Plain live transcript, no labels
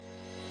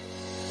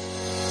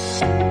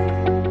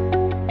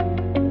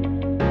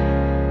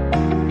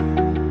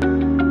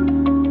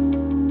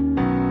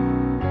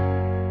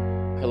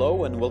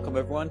Hello and welcome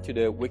everyone to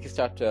the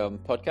Wikistrat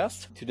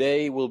podcast.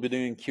 Today we'll be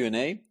doing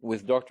Q&A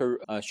with Dr.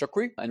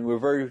 Shokri, and we're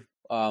very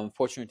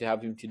fortunate to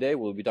have him today.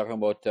 We'll be talking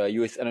about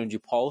U.S. energy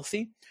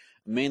policy,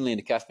 mainly in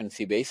the Caspian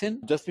Sea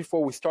Basin. Just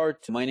before we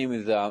start, my name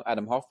is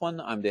Adam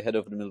Hoffman. I'm the head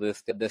of the Middle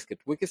East desk at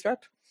Wikistrat,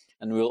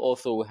 and we'll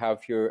also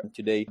have here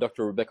today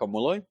Dr. Rebecca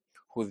Molloy,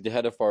 who's the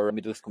head of our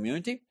Middle East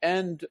community.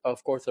 And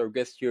of course, our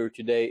guest here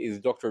today is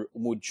Dr.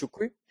 Umud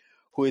Shokri,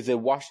 who is a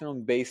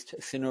Washington-based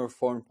senior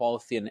foreign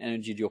policy and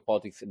energy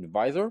geopolitics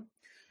advisor.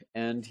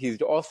 And he's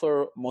the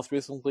author, most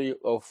recently,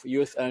 of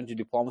U.S. Energy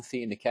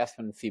Diplomacy in the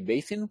Caspian Sea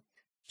Basin,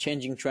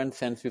 Changing Trends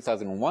Since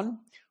 2001,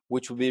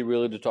 which will be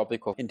really the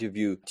topic of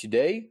interview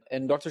today.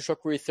 And Dr.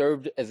 Shokri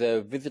served as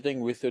a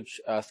visiting research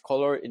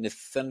scholar in the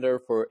Center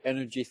for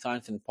Energy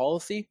Science and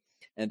Policy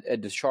and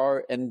at the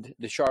Shar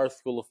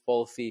School of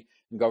Policy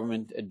and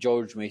Government at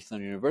George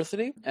Mason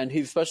University. And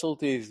his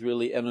specialty is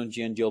really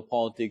energy and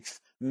geopolitics,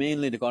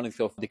 mainly the context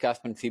of the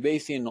Caspian Sea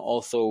Basin,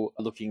 also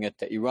looking at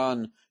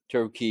Iran,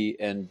 Turkey,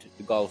 and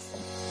the Gulf.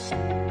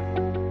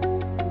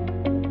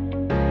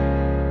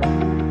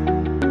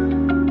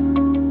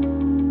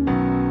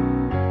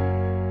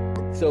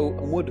 So,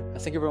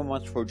 Umud, thank you very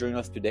much for joining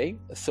us today.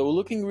 So,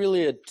 looking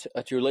really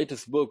at your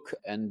latest book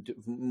and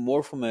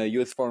more from a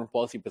U.S. foreign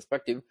policy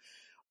perspective,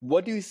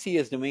 what do you see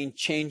as the main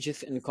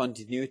changes in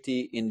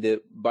continuity in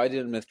the Biden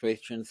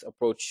administration's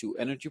approach to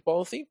energy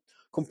policy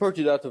compared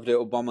to that of the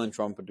Obama and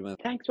Trump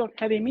administration? Thanks for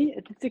having me.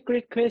 It's a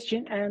great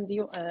question. And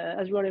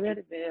as you are aware,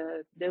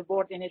 the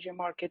world energy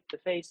market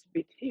faced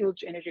with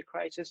huge energy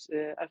crisis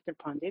after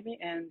pandemic.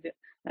 And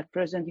at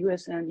present,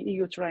 US and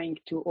EU trying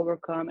to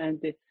overcome and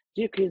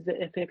decrease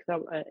the effect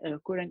of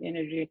current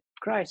energy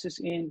crisis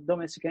in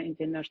domestic and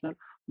international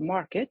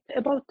market.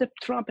 About the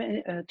Trump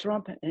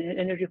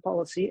energy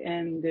policy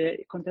and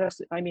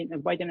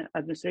Biden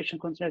administration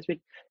contrast with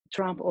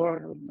Trump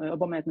or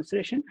Obama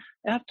administration,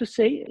 I have to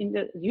say in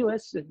the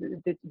U.S.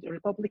 the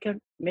Republican,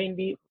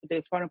 mainly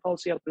the foreign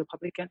policy of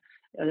Republican,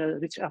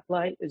 which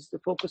apply is the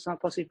focus on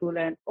fossil fuel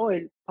and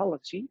oil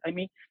policy. I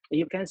mean,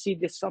 you can see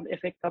there's some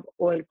effect of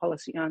oil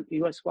policy on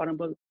U.S. foreign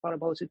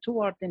policy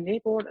toward the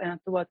neighbor and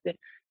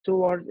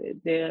toward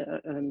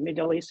the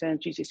Middle East and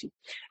GCC.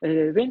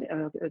 When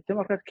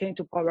Democrat came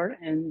to power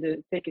and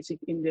take a seat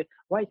in the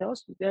White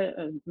House,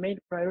 the main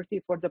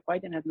priority for the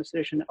Biden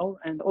administration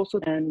and also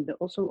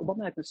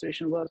Obama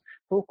administration was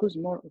focus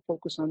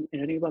on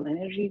renewable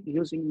energy,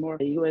 using more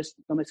U.S.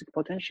 domestic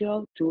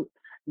potential to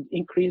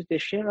increase the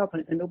share of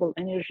renewable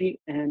energy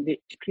and the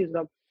decrease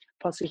of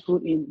fossil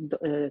fuel in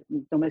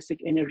domestic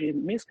energy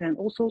mix, and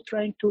also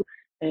trying to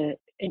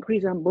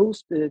increase and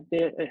boost the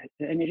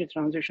energy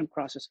transition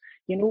process.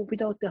 You know,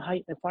 without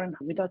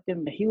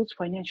the huge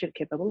financial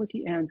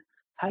capability and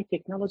high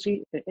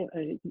technology,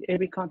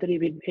 every country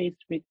will be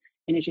faced with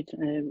energy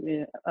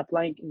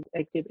applying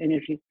active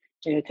energy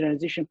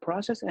transition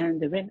process. And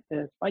when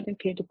Biden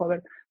came to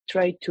power,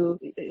 tried to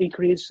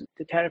increase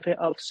the tariff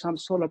of some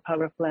solar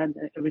power plant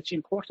which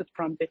imported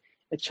from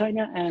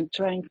China, and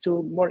trying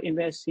to more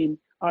invest in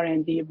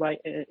R&D by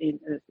in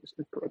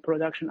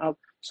production of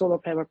solar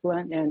power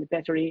plant and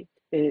battery,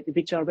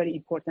 which are very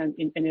important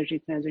in energy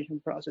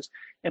transition process.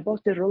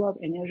 About the role of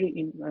energy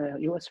in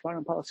U.S.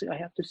 foreign policy, I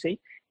have to say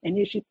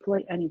energy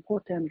play an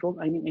important role.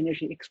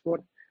 Energy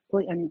export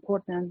play an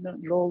important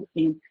role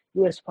in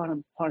U.S.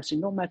 foreign policy,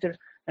 no matter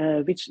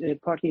which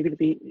party will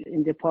be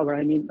in the power,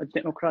 a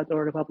Democrat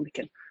or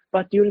Republican.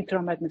 But during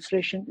Trump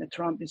administration,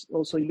 Trump is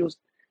also used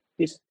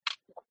this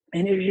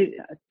energy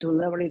to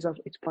leverage of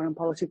its foreign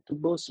policy to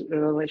boost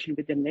relation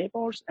with the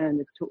neighbors,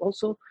 and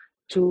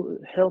to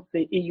help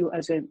the EU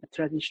as a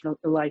traditional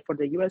ally for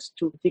the US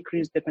to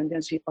decrease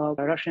dependency of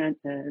Russian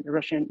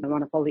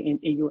monopoly in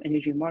EU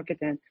energy market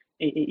and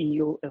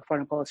EU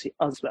foreign policy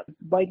as well.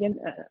 Biden,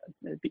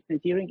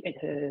 during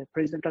a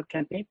presidential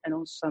campaign,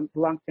 announced some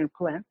long-term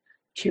plan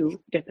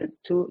to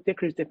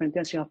decrease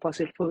dependency on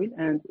fossil fuel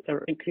and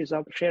increase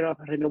our share of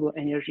renewable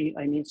energy,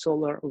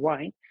 solar,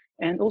 wind,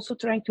 and also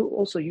trying to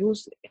also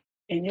use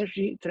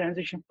energy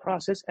transition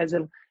process as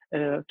a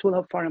tool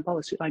of foreign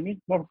policy.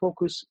 More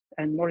focus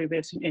and more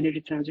invest in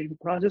energy transition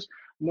process,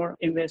 more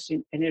invest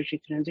in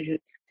energy transition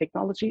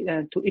technology,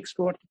 and to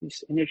export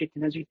this energy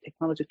transition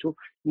technology to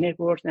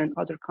neighbors and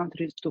other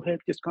countries, to help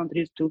these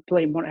countries to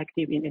play more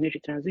active in energy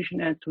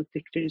transition and to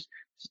decrease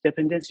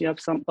dependency of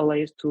some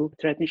allies to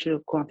traditional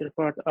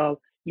counterpart of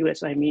US,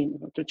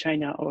 to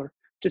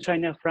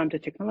China from the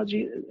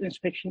technology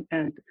inspection,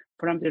 and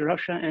from the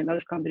Russia and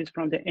other countries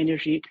from the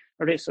energy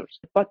resource.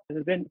 But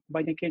when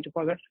Biden came to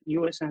power,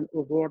 U.S. and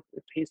the world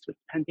faced with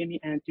pandemic,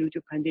 and due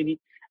to pandemic,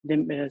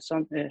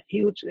 some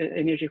huge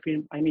energy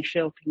firm,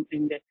 Shell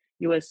in the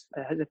U.S.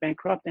 has a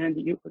bankrupt,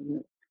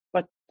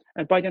 but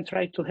Biden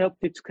tried to help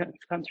its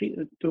country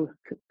to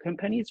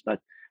companies, but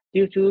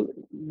due to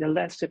the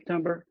last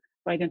September,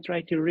 Biden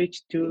tried to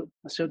reach to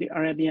Saudi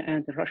Arabia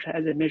and Russia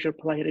as a major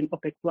player in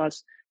OPEC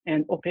Plus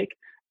and OPEC.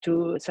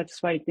 to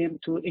satisfy them,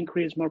 to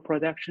increase more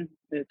production,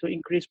 to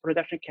increase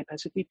production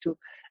capacity, to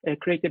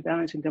create a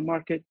balance in the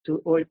market,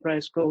 to oil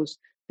price goes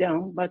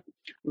down. But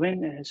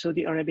when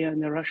Saudi Arabia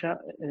and Russia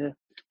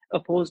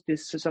opposed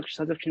this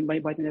suggestion by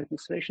Biden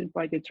administration,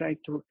 by they tried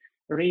to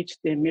reach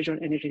the major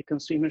energy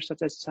consumers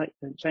such as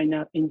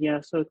China,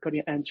 India, South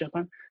Korea, and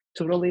Japan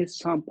to release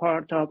some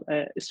part of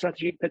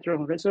strategic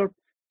petroleum reserve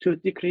to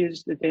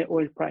decrease the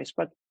oil price.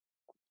 But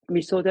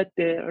we saw that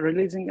the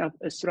releasing of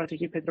a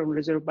strategic petroleum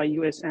reserve by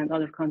US and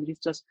other countries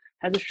just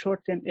has a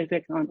short-term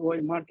effect on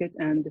oil market.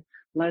 And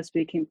last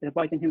week,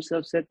 Biden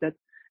himself said that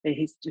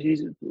he's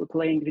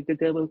playing with the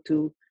devil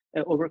to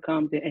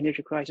overcome the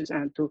energy crisis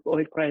and to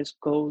oil price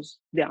goes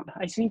down.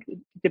 I think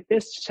the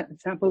best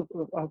example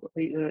of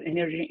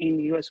energy in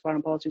US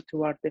foreign policy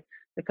toward the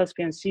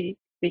Caspian Sea,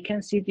 we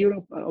can see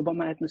during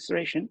Obama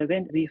administration,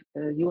 when the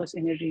US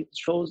energy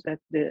shows that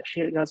the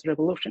shale gas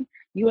revolution,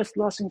 US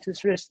lost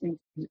interest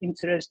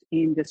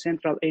in the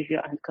Central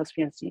Asia and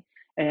Caspian Sea.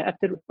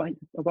 After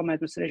Obama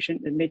administration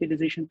made a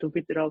decision to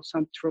withdraw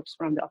some troops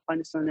from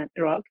Afghanistan and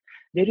Iraq,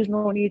 there is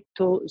no need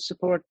to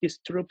support these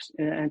troops,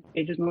 and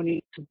there is no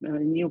need to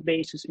new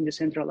bases in the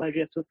Central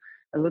Asia to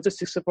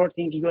logistics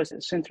supporting U.S.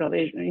 Central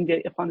Asia in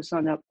the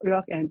Afghanistan and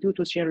Iraq. And due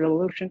to shale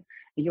revolution,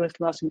 the U.S.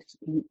 lost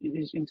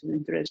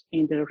interest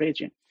in the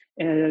region.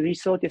 We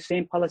saw the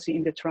same policy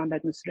in the Trump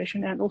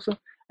administration, and also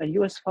the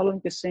U.S.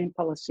 following the same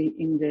policy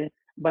in the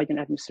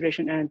Biden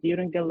administration. And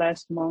during the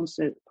last month's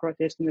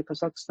protest in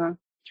Kazakhstan,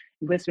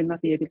 US will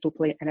not be able to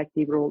play an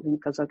active role in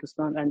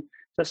Kazakhstan, and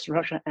just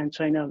Russia and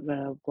China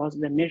was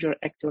the major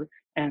actor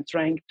and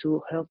trying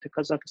to help the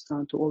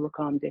Kazakhstan to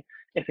overcome the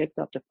effect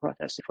of the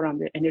protest from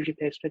the energy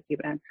perspective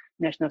and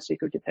national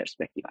security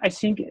perspective. I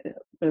think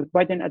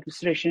Biden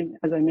administration,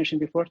 as I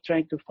mentioned before,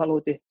 trying to follow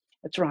the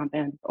Trump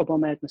and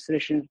Obama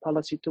administration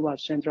policy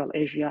towards Central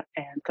Asia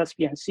and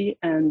Caspian Sea,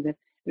 and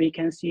we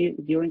can see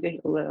during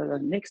the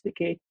next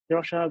decade,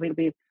 Russia will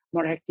be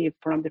more active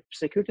from the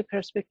security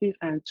perspective,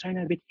 and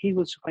China with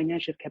huge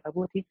financial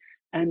capability.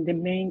 And the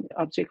main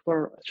object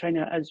for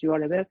China, as you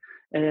are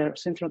aware,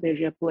 Central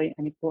Asia play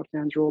an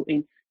important role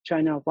in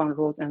China One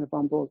Road and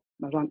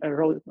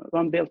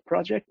One Belt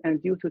project.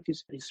 And due to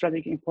this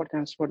strategic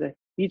importance for the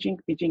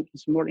Beijing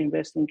is more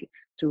investing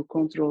to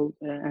control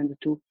and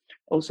to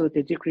also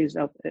the decrease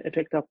of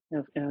effect of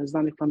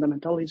Islamic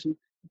fundamentalism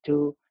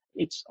to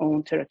its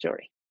own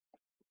territory.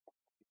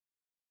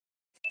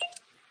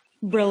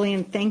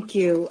 Brilliant. Thank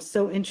you.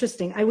 So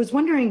interesting. I was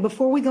wondering,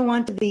 before we go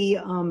on to the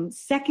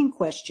second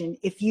question,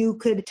 if you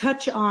could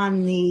touch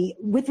on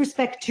with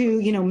respect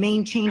to,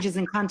 main changes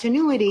in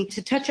continuity,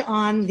 to touch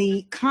on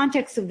the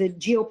context of the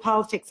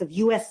geopolitics of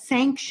U.S.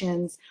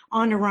 sanctions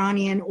on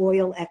Iranian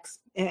oil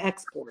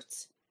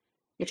exports,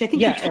 which I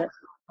think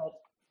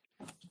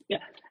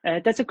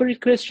that's a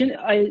great question.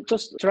 I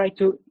just try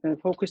to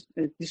focus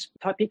this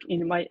topic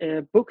in my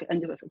book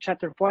and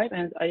chapter 5,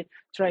 and I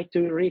try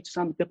to reach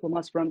some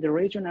diplomats from the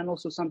region and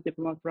also some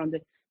diplomats from the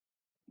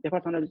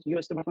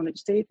U.S. Department of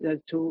State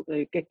to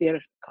get their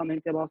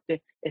comment about the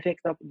effect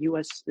of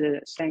U.S.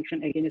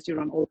 sanction against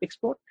Iran oil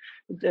export.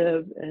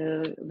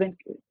 When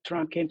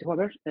Trump came to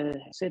power,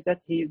 said that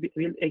he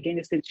will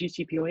against the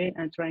JCPOA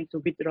and trying to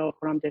withdraw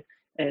from the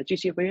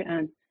JCPOA,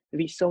 and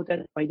we saw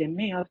that by the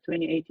May of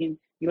 2018,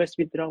 U.S.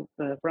 withdrew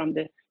from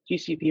the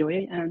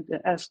JCPOA and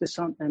asked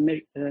some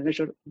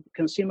major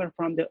consumer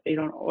from the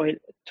Iran oil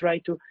try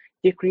to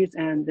decrease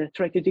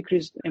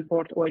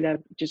import oil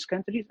of these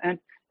countries. And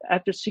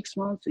after 6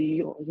 months,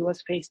 the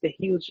U.S. faced a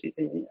huge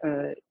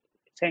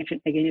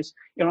sanction against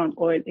Iran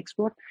oil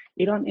export.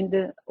 Iran in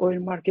the oil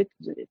market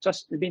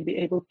just will be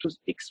able to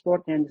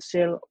export and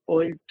sell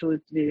oil to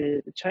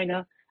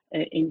China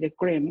in the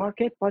gray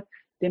market, but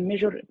the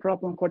major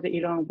problem for the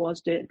Iran was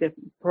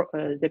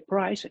the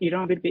price.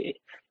 Iran will be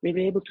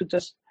able to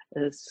just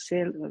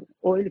sell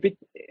oil with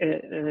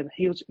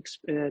huge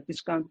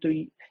discount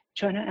to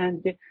China,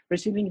 and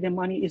receiving the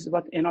money is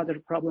what another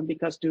problem,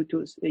 because due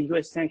to the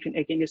U.S. sanction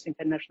against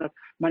international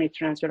money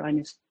transfer,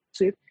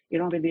 SWIFT,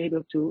 Iran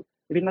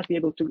will not be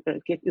able to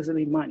get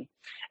easily money.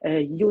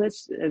 When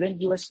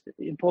U.S.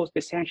 imposed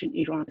the sanction,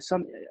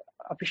 some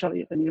official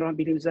in Iran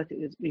believes that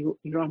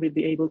Iran will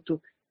be able to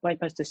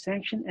bypass the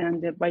sanction.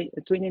 And by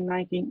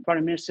 2019,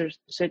 Foreign Minister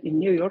said in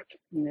New York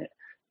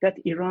that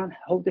Iran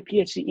hold the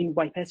PhD in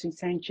bypassing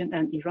sanction,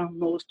 and Iran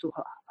knows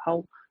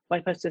how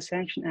bypass the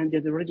sanction and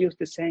reduce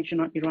the sanction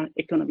on Iran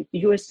economy. The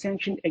U.S.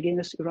 sanction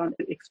against Iran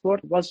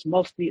export was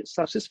mostly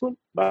successful,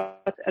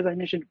 but as I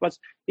mentioned, was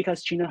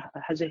because China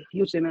has a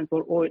huge demand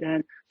for oil,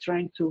 and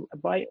trying to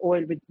buy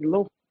oil with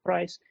low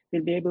price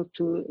will be able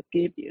to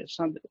give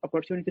some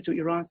opportunity to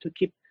Iran to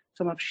keep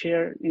some of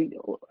share in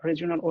the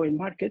regional oil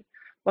market.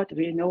 But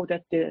we know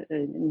that the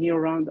new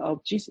round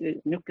of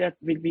nuclear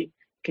will be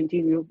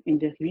continued in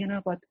the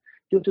Vienna, but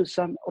due to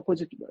some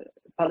opposite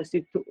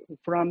policy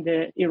from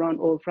the Iran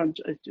or from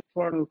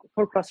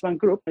 4+1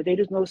 group, there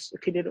is no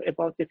clear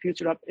about the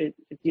future of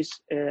this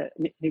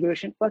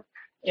negotiation. But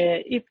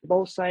if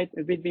both sides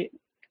will be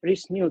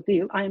reach new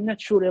deal, I am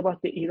not sure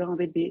about the Iran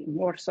will be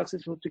more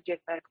successful to get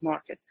back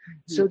market.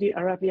 Saudi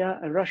Arabia,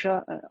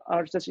 Russia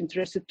are just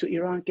interested to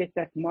Iran get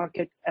back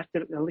market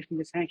after lifting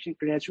the sanction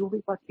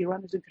gradually, but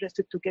Iran is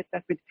interested to get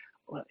back with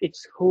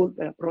its whole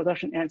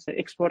production and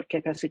export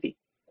capacity.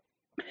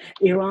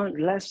 Iran,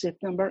 last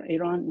September,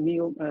 Iran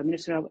new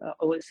Minister of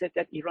Oil said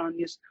that Iran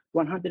needs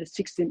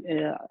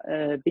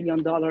 $116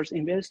 billion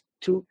invest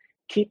to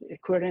keep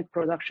current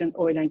production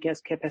oil and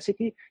gas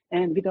capacity,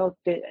 and without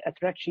the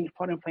attraction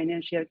foreign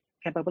financial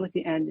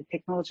capability and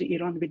technology,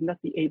 Iran will not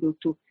be able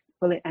to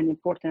play an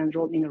important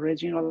role in the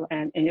regional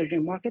and energy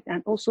market.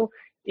 And also,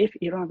 if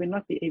Iran will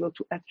not be able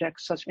to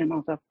attract such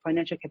amount of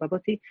financial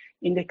capability,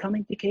 in the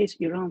coming decades,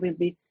 Iran will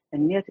be a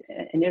net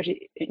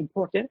energy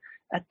importer.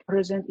 At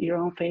present,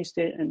 Iran faced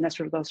a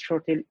natural gas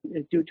shortage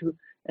due to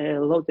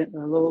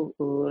low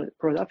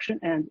production.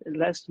 And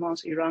last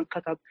month, Iran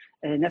cut off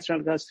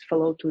natural gas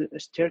flow to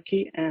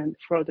Turkey and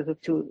further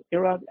to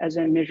Iraq as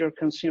a major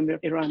consumer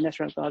Iran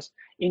natural gas.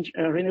 In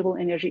renewable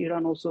energy,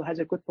 Iran also has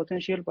a good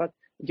potential, but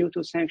due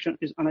to sanctions,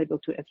 is unable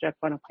to attract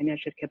foreign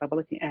financial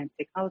capability and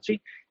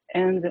technology.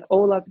 And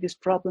all of these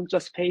problems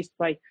are faced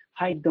by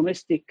high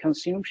domestic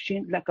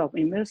consumption, lack of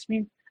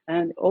investment,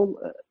 and all,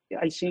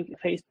 I think,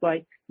 faced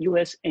by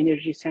U.S.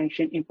 energy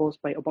sanction imposed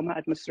by Obama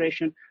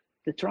administration.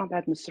 The Trump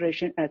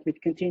administration will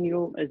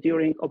continue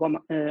during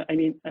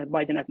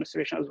Biden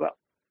administration as well.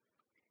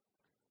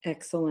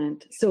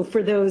 Excellent. So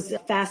for those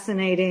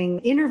fascinating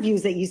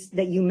interviews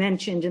that you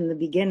mentioned in the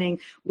beginning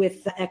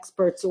with the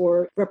experts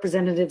or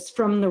representatives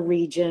from the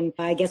region,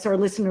 I guess our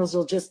listeners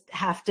will just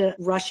have to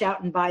rush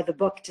out and buy the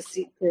book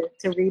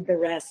to read the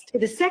rest.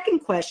 The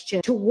second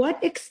question, to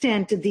what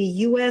extent did the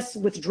U.S.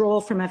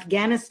 withdrawal from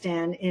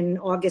Afghanistan in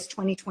August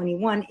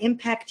 2021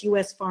 impact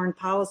U.S. foreign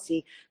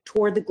policy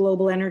toward the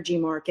global energy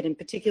market and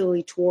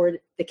particularly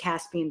toward the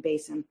Caspian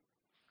Basin?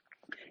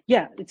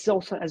 Yeah, it's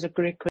also as a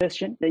great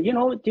question. You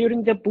know,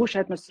 during the Bush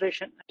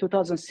administration,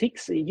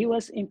 2006, the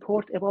U.S.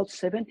 import about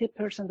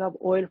 70% of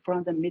oil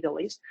from the Middle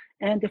East.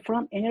 And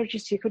from energy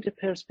security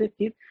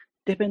perspective,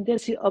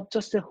 dependency of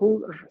just the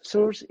whole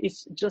source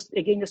is just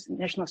against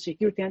national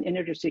security and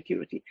energy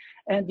security.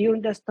 And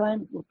during that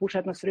time, Bush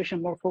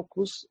administration more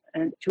focused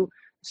and to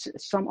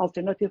some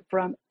alternative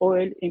from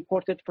oil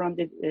imported from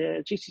the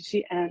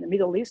GCC and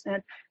Middle East,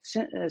 and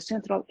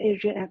Central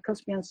Asia and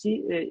Caspian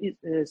Sea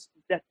is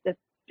that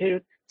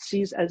period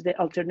sees as the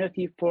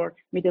alternative for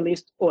Middle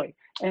East oil.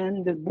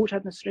 And the Bush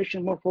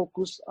administration more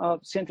focused of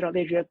Central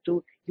Asia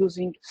to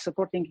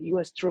supporting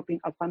U.S. troops in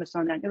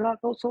Afghanistan and Iraq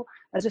also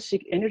as a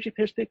energy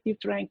perspective,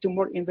 trying to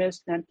more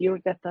invest. And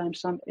during that time,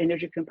 some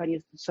energy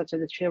companies such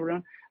as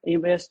Chevron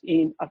invest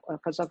in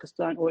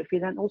Kazakhstan oil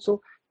field and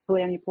also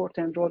play an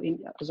important role in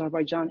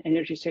Azerbaijan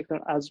energy sector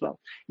as well.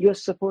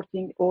 U.S.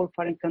 supporting all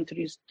foreign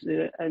countries,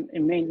 and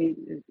mainly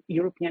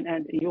European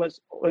and U.S.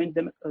 owned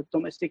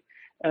domestic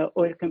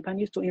oil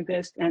companies to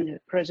invest and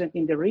present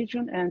in the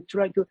region and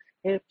try to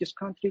help this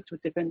country to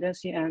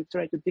dependency and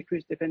try to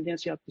decrease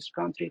dependency of this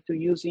country to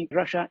using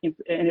Russia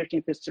energy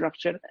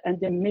infrastructure. And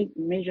the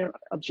major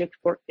object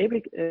for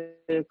every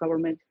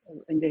government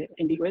in the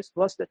US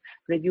was that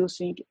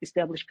reducing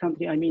established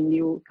country,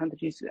 new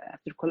countries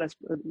after collapse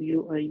of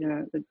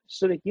the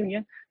Soviet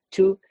Union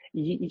to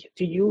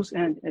use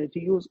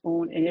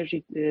own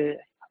energy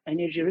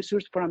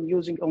resource from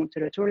using own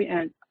territory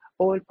and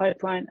oil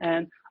pipeline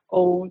and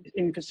own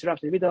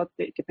infrastructure without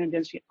the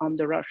dependency on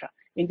the Russia.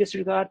 In this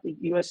regard, the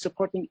U.S.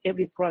 supporting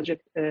every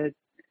project, Baku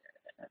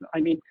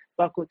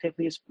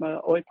Tbilisi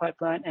oil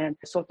pipeline and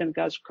Southern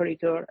Gas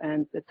Corridor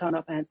and the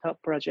TANAP and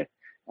TAP project.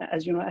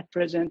 As you know, at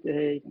present,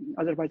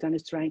 Azerbaijan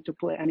is trying to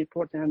play an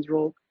important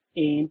role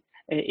in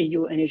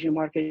EU energy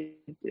market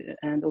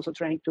and also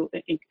trying to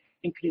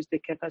increase the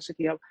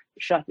capacity of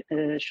Shah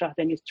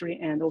Deniz 3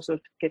 and also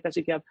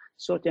capacity of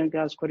Southern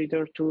Gas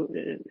Corridor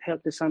to help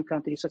some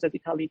countries such as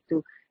Italy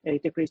to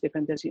decrease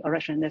dependency on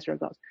Russian natural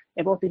gas.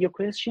 About your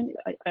question,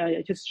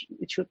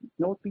 it should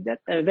note that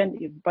when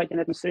Biden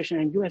administration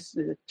and U.S.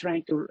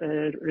 Trying to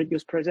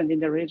reduce presence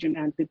in the region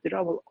and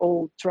withdraw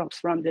all troops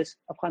from this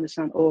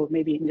Afghanistan or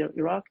maybe in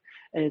Iraq,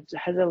 it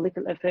has a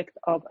little effect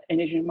of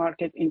energy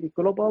market in the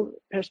global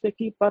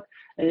perspective, but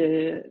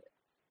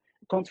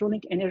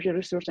controlling energy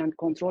resource and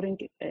controlling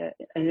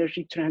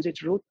energy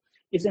transit route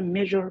is a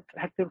major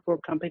factor for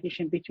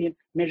competition between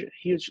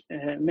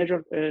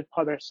major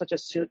powers such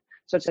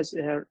as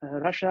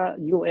Russia,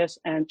 US,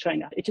 and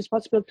China. It is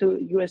possible to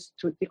US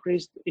to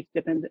decrease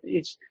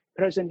its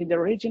presence in the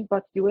region,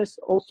 but US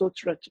also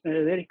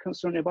very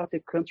concerned about the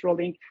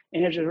controlling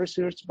energy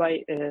resource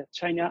by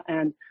China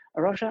and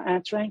Russia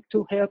and trying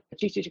to help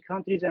GCC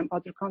countries and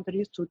other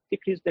countries to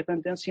decrease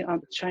dependency on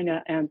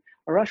China and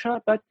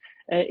Russia. But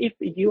if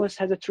the US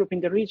has a troop in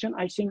the region,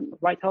 I think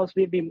White House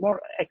will be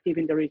more active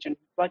in the region.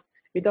 But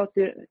without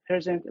the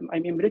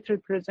military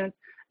presence,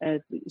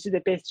 this is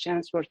the best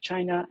chance for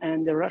China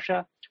and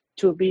Russia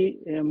to be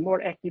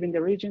more active in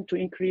the region to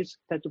increase,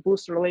 to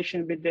boost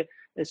relation with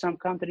some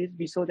countries.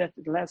 We saw that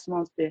last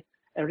month the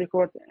a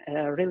report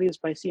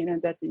released by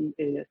CNN that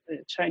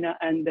China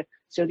and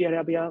Saudi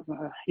Arabia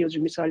huge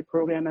missile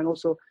program and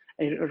also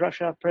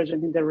Russia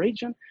present in the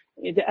region.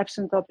 In the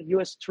absence of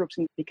U.S. troops,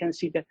 we can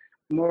see the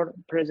more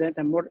present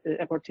and more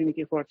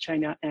opportunity for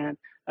China and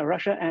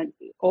Russia, and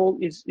all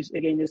is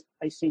against,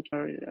 I think,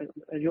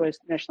 U.S.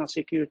 national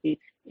security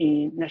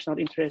in national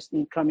interest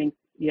in coming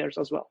years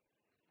as well.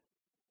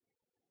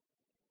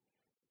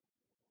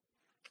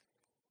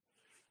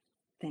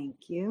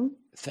 Thank you.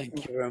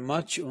 Thank you very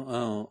much,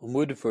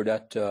 Umud, for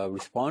that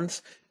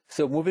response.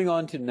 So moving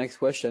on to the next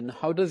question,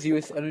 how does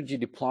U.S. energy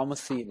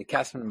diplomacy in the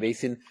Caspian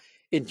Basin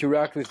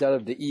interact with that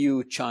of the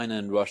EU, China,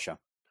 and Russia?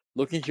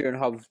 Looking here at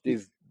how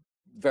these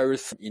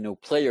various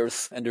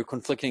players and their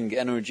conflicting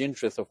energy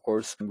interests, of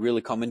course,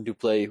 really come into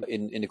play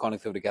in the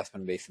context of the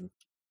Caspian Basin.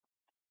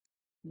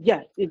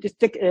 Yeah, this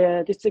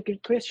is a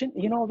good question.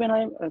 When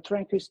I'm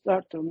trying to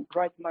start to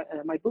write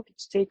my book,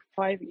 it's take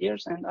 5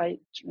 years, and I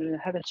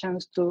have a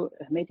chance to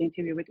make an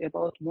interview with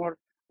about more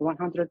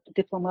 100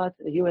 diplomats,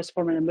 U.S.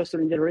 foreign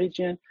ambassadors in the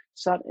region,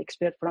 some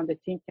experts from the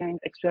think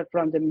tank, experts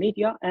from the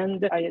media,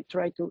 and I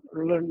try to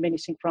learn many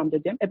things from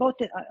them.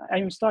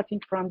 I'm starting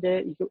from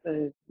the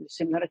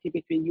similarity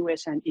between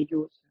U.S. and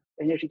EU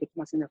energy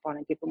diplomacy and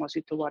foreign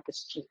diplomacy toward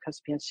the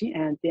Caspian Sea,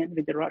 and then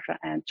with Russia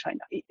and China.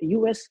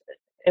 U.S.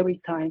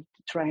 every time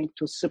trying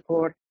to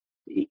support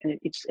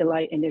its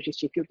ally energy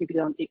security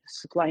beyond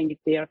supplying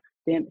their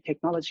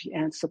technology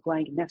and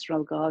supplying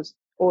natural gas,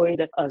 oil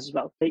as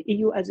well. The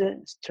EU as a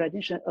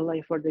traditional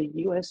ally for the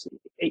US,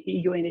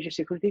 EU energy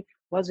security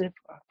was a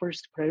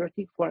first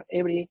priority for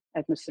every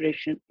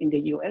administration in the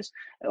US.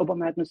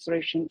 Obama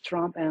administration,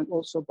 Trump, and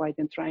also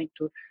Biden trying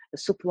to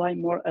supply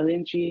more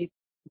LNG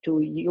to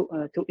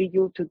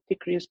EU to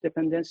decrease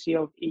dependency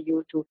of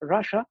EU to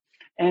Russia.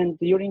 And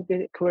during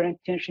the current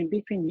tension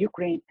between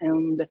Ukraine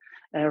and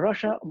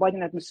Russia,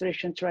 Biden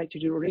administration tried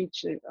to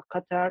reach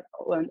Qatar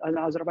and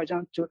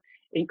Azerbaijan to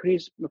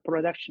increase the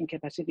production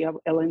capacity of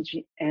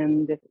LNG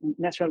and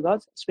natural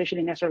gas,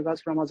 especially natural gas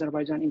from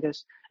Azerbaijan in the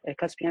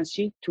Caspian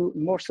Sea, to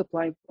more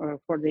supply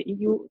for the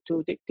EU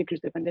to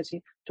decrease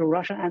dependency to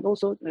Russia. And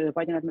also,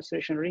 Biden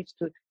administration reached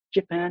to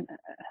Japan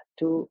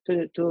to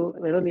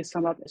release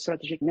some of the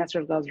strategic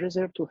natural gas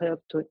reserve to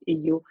help to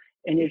EU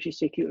energy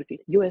security.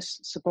 U.S.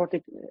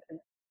 supported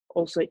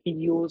also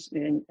EU's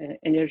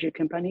energy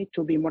company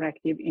to be more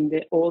active in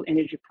the all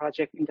energy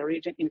project in the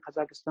region in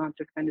Kazakhstan,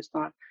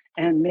 Turkmenistan,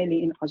 and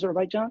mainly in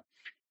Azerbaijan,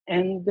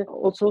 and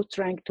also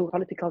trying to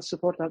political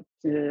support of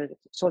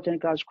Southern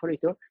Gas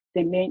Corridor.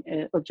 The main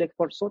object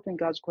for Southern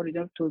Gas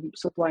Corridor to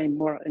supply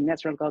more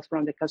natural gas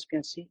from the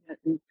Caspian Sea.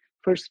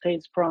 First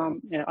phase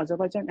from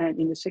Azerbaijan, and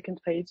in the second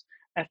phase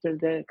after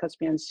the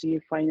Caspian Sea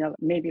final,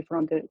 maybe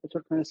from the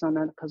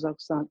Turkmenistan and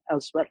Kazakhstan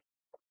as well.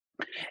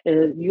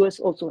 U.S.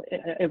 also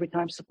every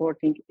time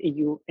supporting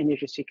EU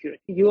energy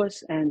security.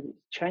 U.S. and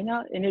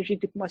China energy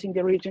diplomacy in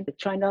the region.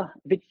 China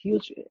with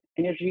huge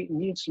energy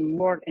needs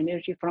more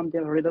energy from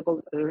the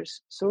renewable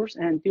source,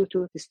 and due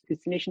to this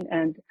destination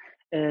and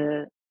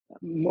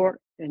more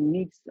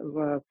needs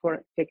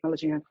for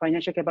technology and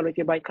financial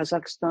capability by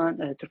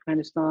Kazakhstan,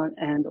 Turkmenistan,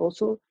 and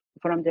also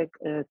from the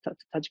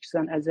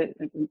Tajikistan as a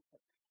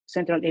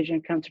Central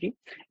Asian country.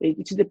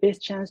 It is the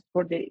best chance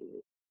for the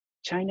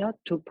China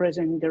to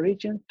present in the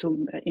region,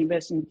 to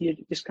invest in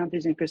this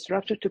country's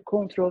infrastructure, to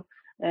control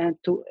and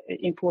to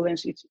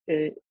influence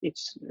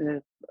its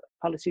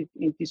policy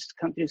in this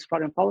country's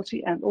foreign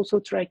policy, and also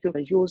try to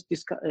use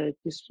this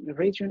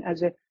region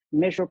as a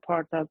major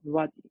part of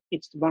what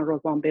its One Road,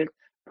 One Belt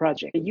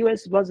project. The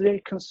U.S. was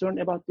very concerned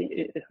about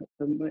the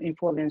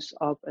influence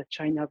of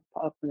China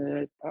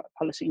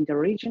policy in the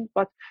region,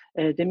 but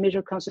the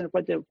major concern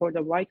for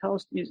the White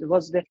House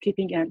was that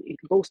keeping and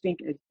boosting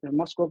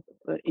Moscow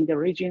in the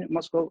region,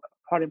 Moscow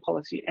foreign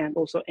policy and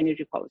also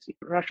energy policy.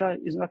 Russia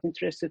is not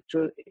interested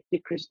to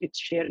decrease its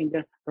share in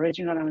the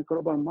regional and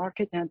global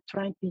market, and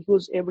trying to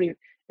use every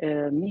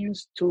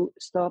means to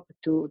stop,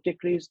 to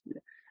decrease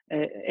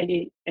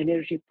any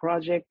energy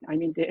project,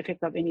 the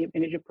effect of any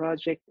energy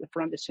project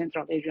from the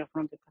Central Asia,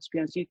 from the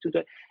Caspian Sea to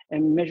the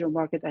major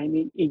market,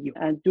 EU.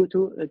 And due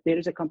to there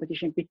is a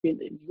competition between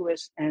the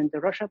US and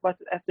Russia, but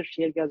after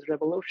shale gas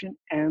revolution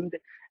and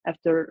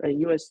after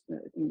US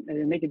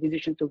made a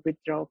decision to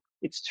withdraw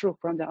its troops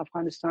from the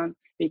Afghanistan,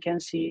 we can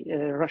see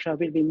Russia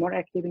will be more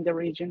active in the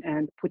region,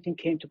 and Putin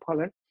came to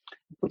power.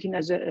 Putin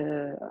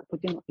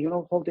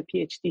hold a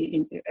PhD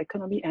in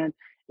economy, and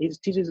his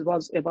thesis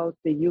was about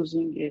the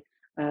using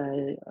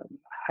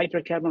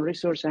hydrocarbon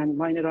resource and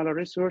mineral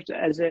resource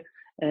as a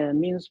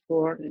means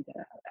for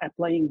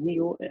applying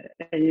new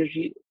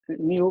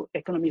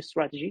economy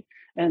strategy.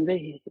 And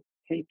they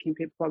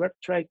came forward,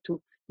 tried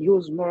to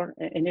use more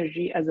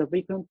energy as a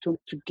weapon to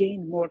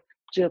gain more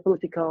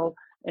geopolitical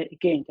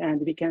gain.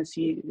 And we can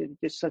see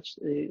such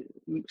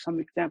some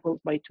examples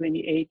by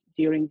 28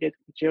 during the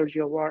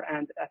Georgia war,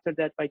 and after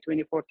that by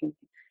 2014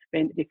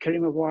 when the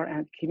Crimea war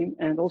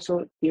and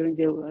also during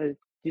the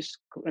this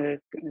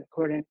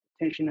current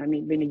tension,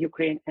 when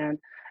Ukraine and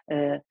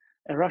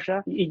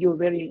Russia. EU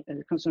very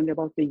concerned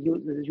about the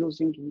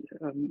using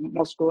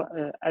Moscow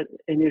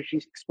energy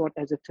export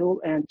as a tool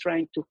and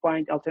trying to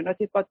find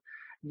alternative, but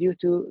due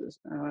to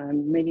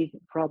many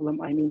problems,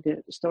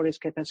 the storage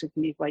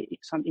capacity by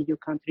some EU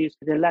countries,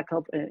 the lack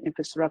of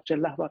infrastructure,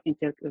 lack of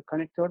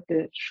interconnector,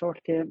 the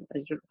short-term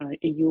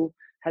EU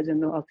has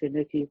no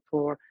alternative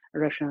for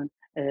Russian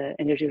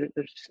energy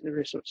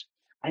resource.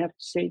 I have to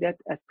say that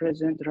at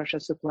present, Russia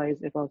supplies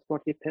about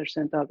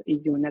 40% of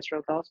EU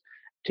natural gas,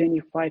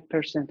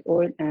 25%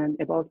 oil, and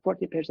about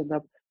 40%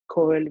 of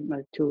coal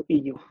to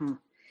EU.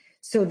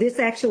 So this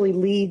actually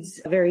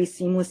leads very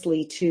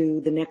seamlessly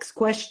to the next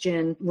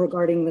question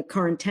regarding the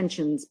current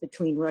tensions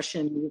between Russia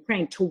and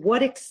Ukraine. To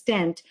what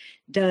extent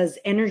does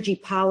energy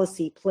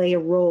policy play a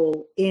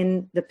role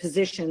in the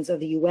positions of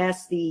the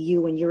US, the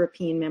EU, and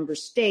European member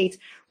states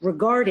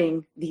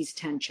regarding these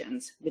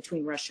tensions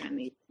between Russia and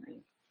the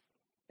Ukraine?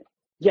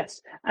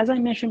 Yes, as I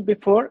mentioned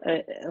before,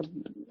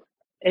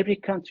 every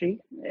country,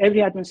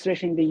 every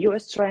administration in the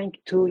US trying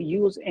to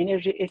use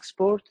energy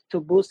export to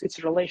boost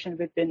its relation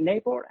with the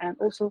neighbor and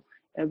also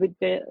with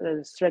the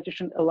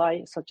strategic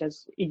ally such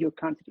as EU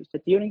countries.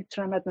 But during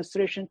Trump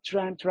administration,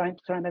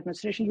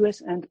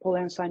 US and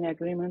Poland signed an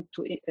agreement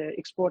to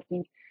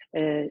exporting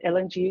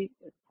LNG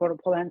for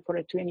Poland for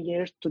 20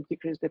 years to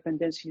decrease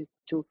dependency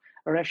to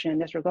Russian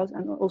natural gas,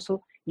 and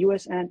also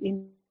US and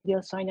India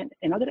signed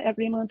another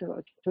agreement,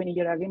 a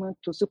 20-year agreement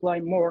to supply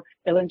more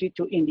LNG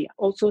to India.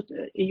 Also,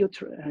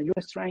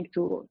 US trying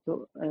to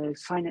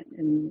sign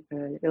an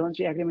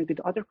LNG agreement with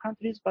other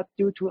countries, but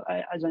due to,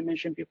 as I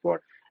mentioned before,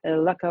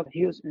 lack of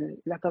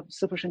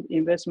sufficient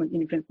investment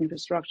in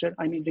infrastructure,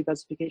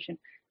 regasification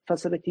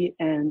facility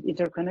and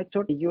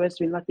interconnector, the US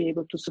will not be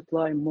able to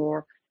supply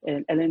more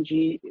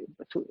LNG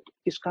to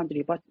this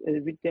country. But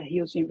with the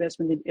huge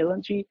investment in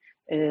LNG,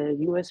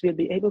 US will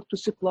be able to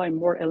supply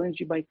more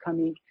LNG by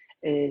coming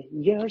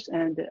years,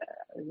 and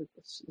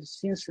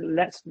since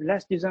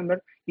last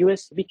December,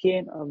 US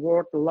became a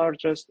world's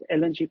largest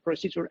LNG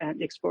producer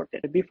and exporter.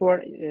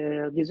 Before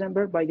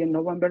December, by the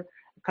November,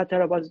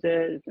 Qatar was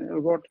the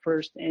world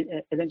first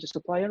LNG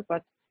supplier,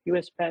 but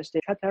US passed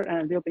Qatar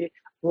and will be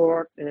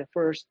world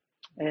first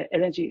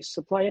LNG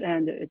supplier,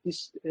 and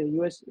this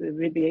US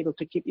will be able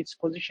to keep its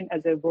position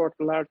as a world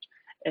large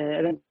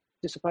LNG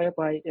supplier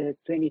by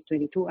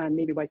 2022 and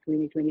maybe by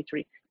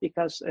 2023,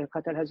 because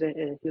Qatar has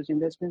a huge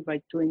investment by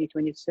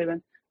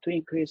 2027 to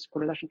increase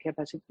production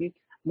capacity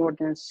more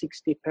than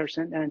 60%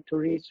 and to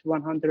reach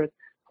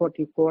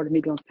 144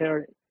 million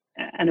per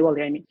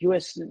annually.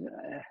 US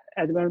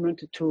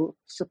advancement to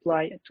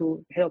supply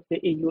to help the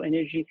EU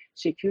energy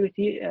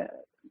security.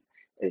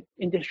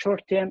 In the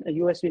short term, the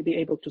US will be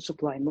able to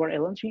supply more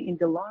LNG. In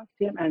the long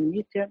term and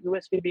mid term,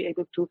 US will be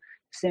able to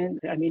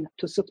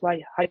to supply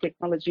high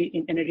technology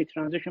in energy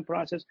transition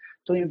process,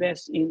 to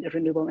invest in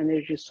renewable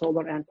energy,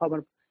 solar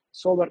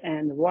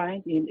and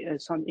wind in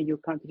some EU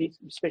countries,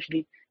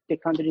 especially the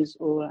countries,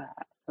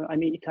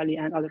 Italy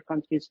and other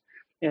countries,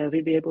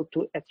 will be able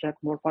to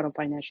attract more foreign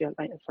financial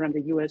from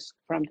the US,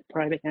 from the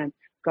private and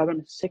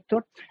government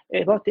sector.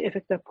 About the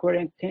effect of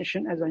current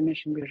tension, as I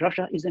mentioned,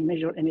 Russia is a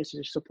major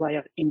energy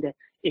supplier in the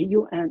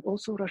EU, and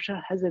also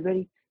Russia has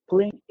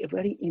playing a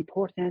very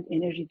important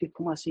energy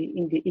diplomacy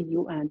in the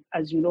EU. And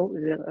as you know,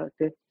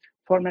 the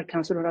former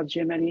Chancellor of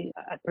Germany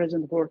at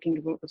present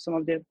working with some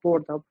of the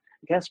board of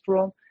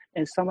Gazprom,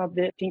 and some of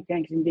the think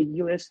tanks in the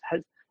US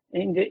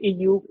in the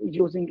EU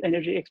using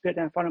energy expert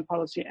and foreign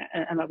policy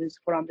analysts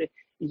from the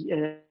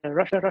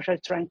Russia. Russia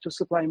is trying to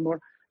supply more,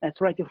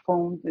 try to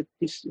fund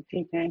these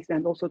think tanks,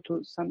 and also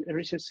to some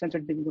research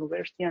centers in the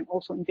university, and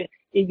also in the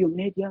EU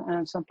media,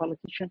 and some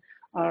politicians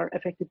are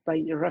affected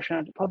by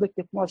Russian public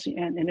diplomacy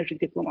and energy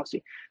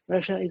diplomacy.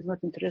 Russia is not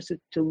interested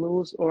to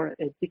lose or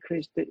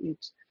decrease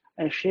its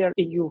share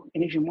EU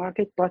energy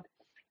market, but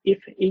if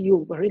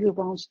EU really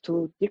wants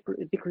to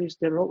decrease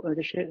the role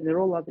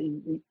of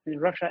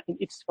Russia in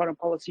its foreign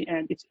policy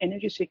and its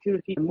energy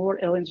security, more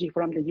LNG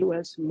from the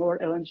US, more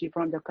LNG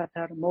from the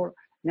Qatar, more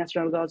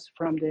natural gas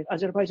from the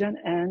Azerbaijan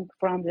and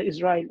from the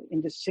Israel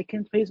in the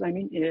second phase.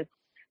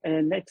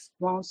 Next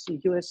month,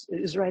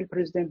 Israel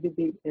president will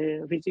be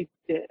visit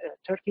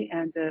Turkey,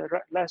 and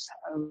last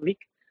week,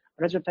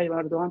 Recep Tayyip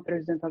Erdogan,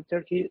 president of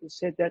Turkey,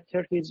 said that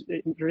Turkey is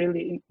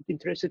really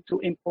interested to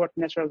import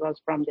natural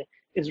gas from the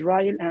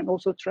Israel and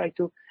also try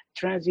to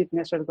transit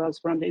natural gas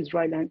from the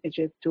Israel and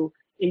Egypt to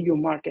EU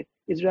market.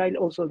 Israel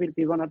also will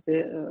be one of the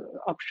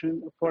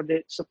options for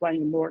the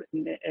supplying more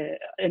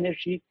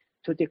energy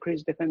to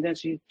decrease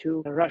dependency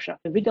to Russia.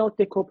 Without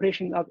the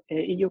cooperation of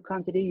EU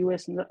country,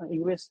 US will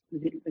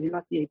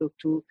not be able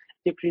to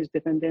decrease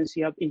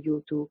dependency of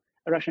EU to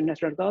Russian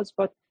natural gas.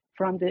 But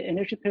from the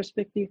energy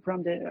perspective,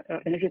 from the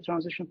energy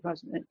transition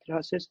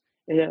process,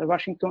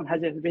 Washington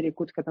has a very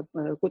good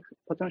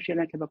potential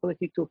and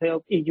capability to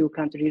help EU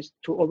countries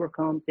to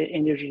overcome the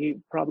energy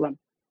problem.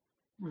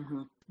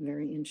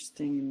 Very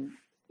interesting.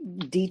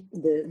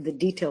 The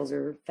details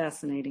are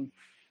fascinating.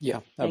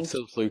 Yeah,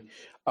 absolutely.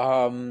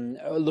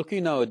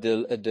 Looking now at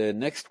the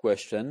next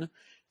question,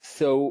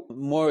 So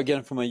more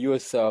again from a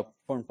U.S.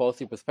 Foreign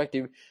policy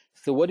perspective,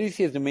 so what do you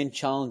see as the main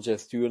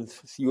challenges to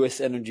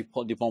U.S. energy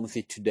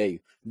diplomacy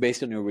today,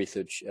 based on your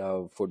research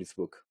for this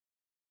book?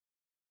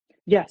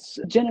 Yes,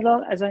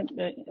 general, as I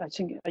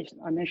think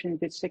I mentioned in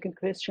the second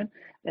question,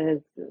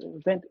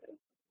 when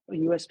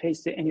U.S.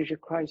 faced the energy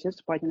crisis,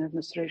 Biden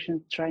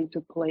administration trying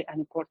to play an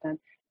important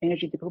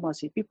energy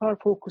diplomacy. People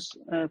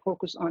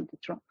focus on the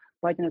Trump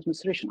Biden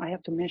administration. I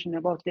have to mention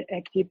about the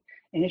active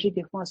energy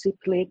diplomacy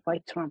played by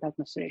Trump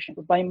administration.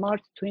 By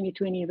March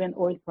 2020, when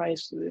oil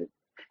price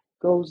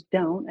goes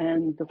down,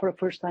 and for the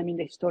first time in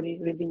the history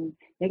will be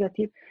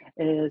negative,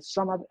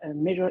 some of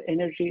major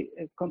energy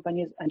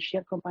companies and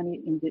shale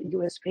companies in the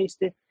U.S.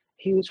 faced a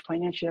huge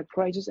financial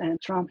crisis, and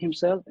Trump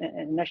himself,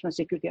 National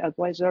Security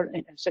Advisor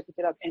and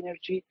Secretary of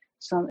Energy,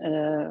 some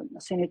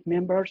Senate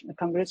members,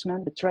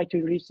 congressmen tried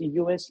to reach the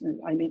U.S.,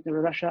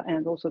 Russia,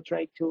 and also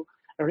tried to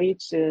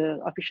reach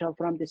officials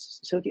from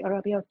Saudi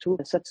Arabia to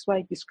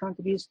satisfy these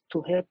countries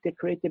to help to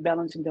create a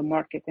balance in the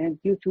market.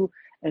 And due to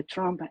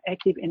Trump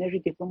active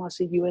energy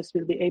diplomacy, U.S.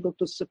 will be able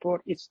to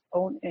support its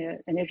own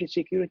energy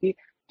security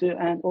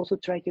and also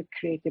try to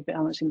create a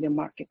balance in the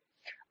market.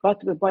 But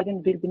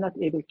Biden will be not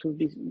able to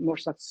be more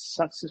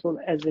successful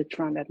as the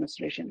Trump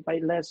administration. By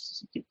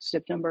last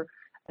September,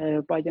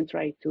 Biden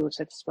tried to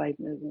satisfy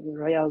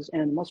Riyadh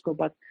and Moscow,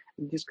 but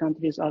these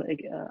countries are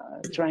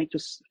trying to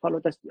follow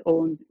their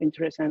own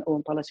interests and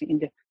own policy in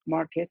the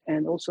market.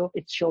 And also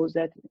it shows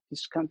that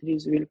these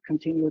countries will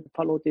continue to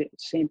follow the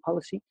same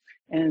policy.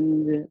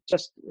 And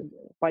just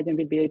Biden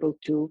will be able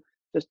to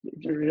just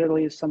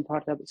release some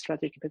part of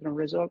strategic petroleum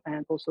reserve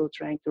and also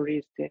trying to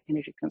raise the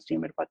energy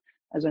consumer. But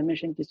as I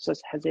mentioned, this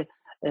just has a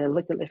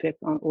little effect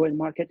on oil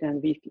market,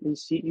 and we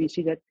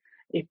see that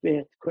if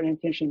the current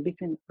tension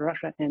between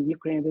Russia and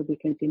Ukraine will be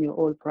continue,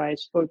 oil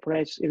price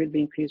will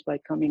be increased by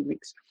coming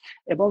weeks.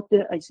 About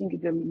I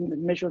think the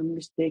major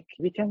mistake,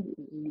 we can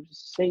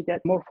say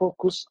that more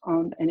focus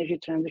on energy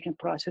transition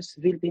process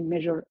will be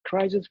major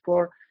crisis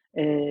for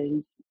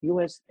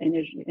U.S.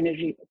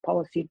 energy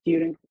policy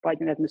during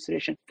Biden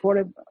administration.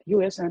 For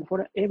U.S. and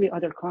for every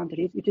other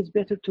country, it is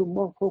better to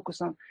more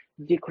focus on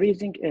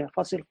decreasing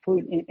fossil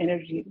fuel in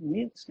energy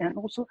needs and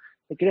also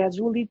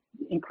gradually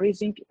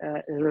increasing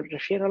the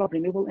share of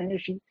renewable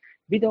energy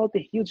without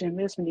a huge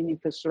investment in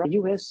infrastructure.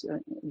 U.S.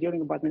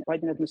 During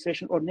Biden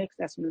administration or next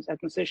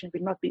administration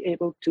will not be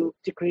able to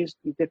decrease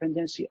the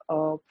dependency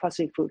of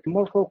fossil fuel.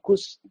 More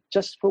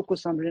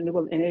focus on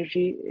renewable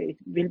energy, it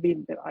will be,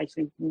 I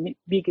think,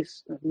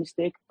 biggest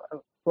mistake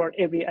for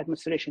every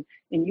administration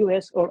in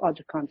U.S. or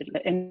other country.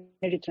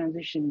 Energy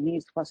transition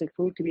needs fossil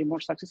fuel to be more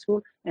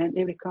successful, and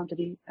every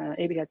country,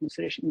 every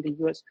administration in the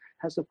U.S.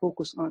 has to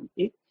focus on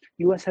it.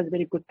 U.S. has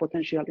very good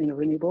potential in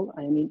renewable,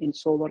 in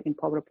solar, in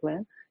power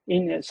plant,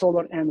 in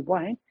solar and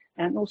wind,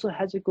 and also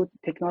has a good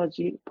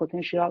technology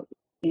potential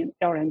in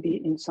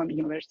R&D in some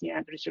university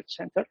and research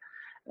center.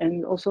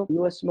 And also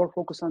U.S. more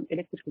focus on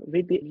electric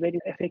will be very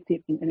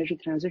effective in energy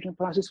transition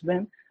process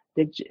when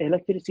the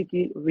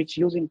electricity which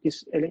using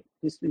this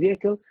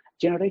vehicle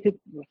generated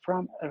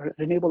from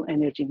renewable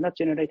energy, not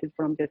generated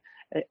from the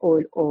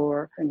oil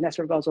or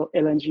natural gas or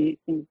LNG.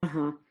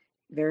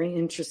 Very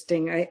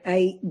interesting.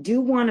 I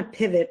do want to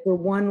pivot for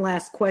one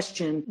last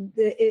question.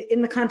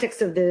 In the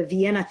context of the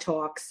Vienna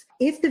talks,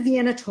 if the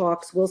Vienna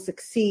talks will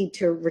succeed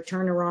to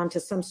return Iran to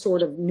some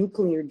sort of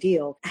nuclear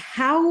deal,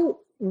 how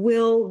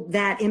will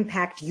that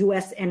impact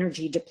U.S.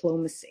 energy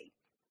diplomacy?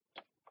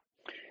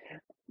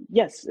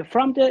 Yes,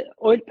 from the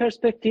oil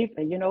perspective,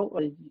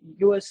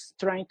 U.S.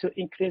 trying to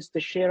increase the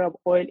share of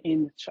oil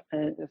in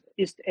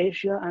East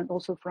Asia and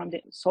also from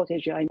the South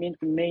Asia,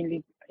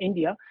 mainly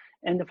India.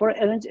 And for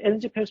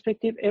LNG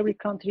perspective, every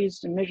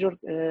country's major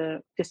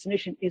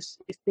destination is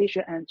East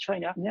Asia and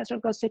China. Natural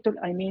gas sector,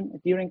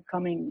 during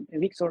coming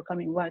weeks or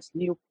coming months,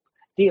 new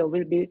deal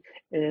will be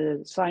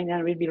signed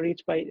and will be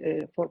reached by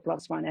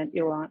 4+1 and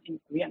Iran in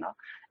Vienna.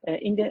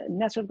 In the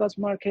natural gas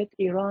market,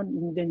 Iran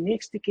in the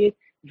next decade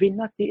will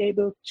not be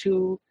able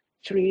to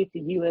treat the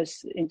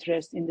U.S.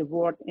 interest in the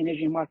world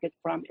energy market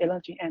from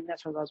LNG and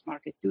natural gas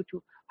market due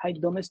to high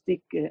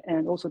domestic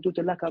and also due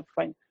to lack of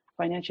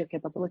financial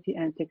capability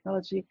and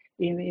technology.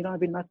 Iran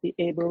will not be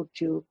able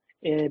to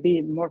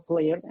be more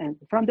player. And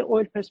from the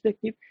oil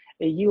perspective,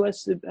 the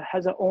U.S.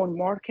 has their own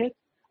market.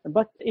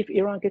 But if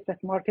Iran gets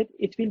that market,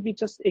 it will be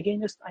just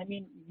against,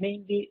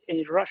 mainly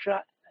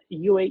Russia,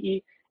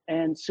 UAE,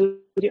 and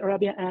Saudi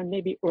Arabia, and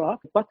maybe Iraq.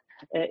 But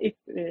it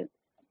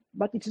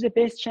is the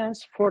best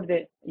chance for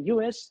the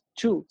U.S.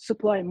 to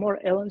supply more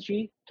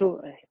LNG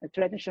to a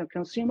traditional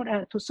consumer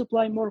and to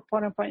supply more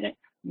foreign finance,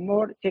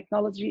 more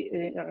technology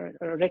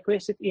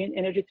requested in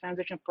energy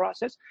transition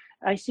process.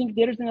 I think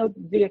there is no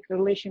direct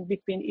relation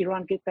between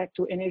Iran get back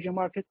to energy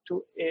market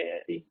to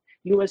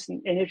U.S.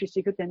 energy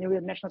security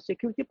and national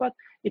security, but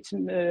it's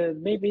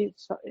maybe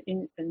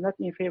not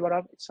in favor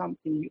of some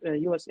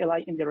U.S.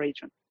 ally in the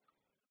region.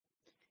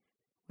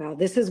 Wow,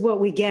 this is what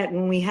we get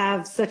when we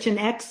have such an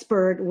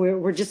expert.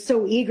 We're just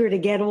so eager to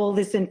get all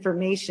this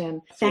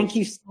information. Thank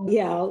you.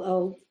 Yeah,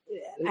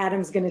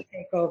 Adam's going to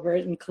take over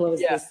and close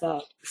this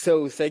up.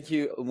 So thank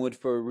you, Umud,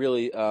 for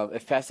really a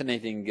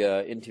fascinating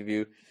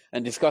interview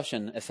and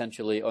discussion,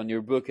 essentially, on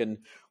your book, and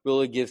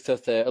really gives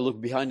us a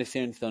look behind the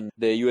scenes on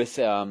the U.S.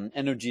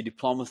 Energy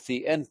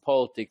diplomacy and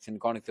politics in the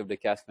context of the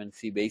Caspian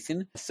Sea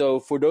Basin. So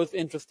for those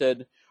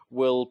interested,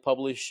 we'll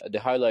publish the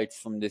highlights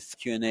from this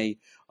Q&A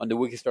on the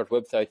Wikistrat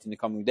website in the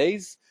coming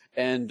days.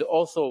 And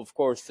also, of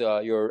course,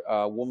 you're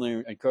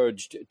warmly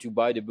encouraged to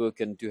buy the book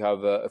and to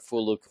have a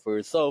full look for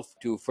yourself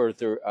to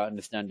further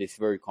understand this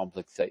very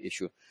complex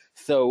issue.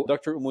 So,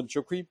 Dr. Umud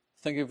Shokri,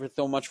 thank you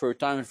so much for your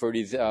time and for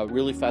these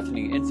really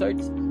fascinating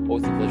insights.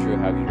 Always a pleasure to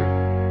have you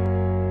here.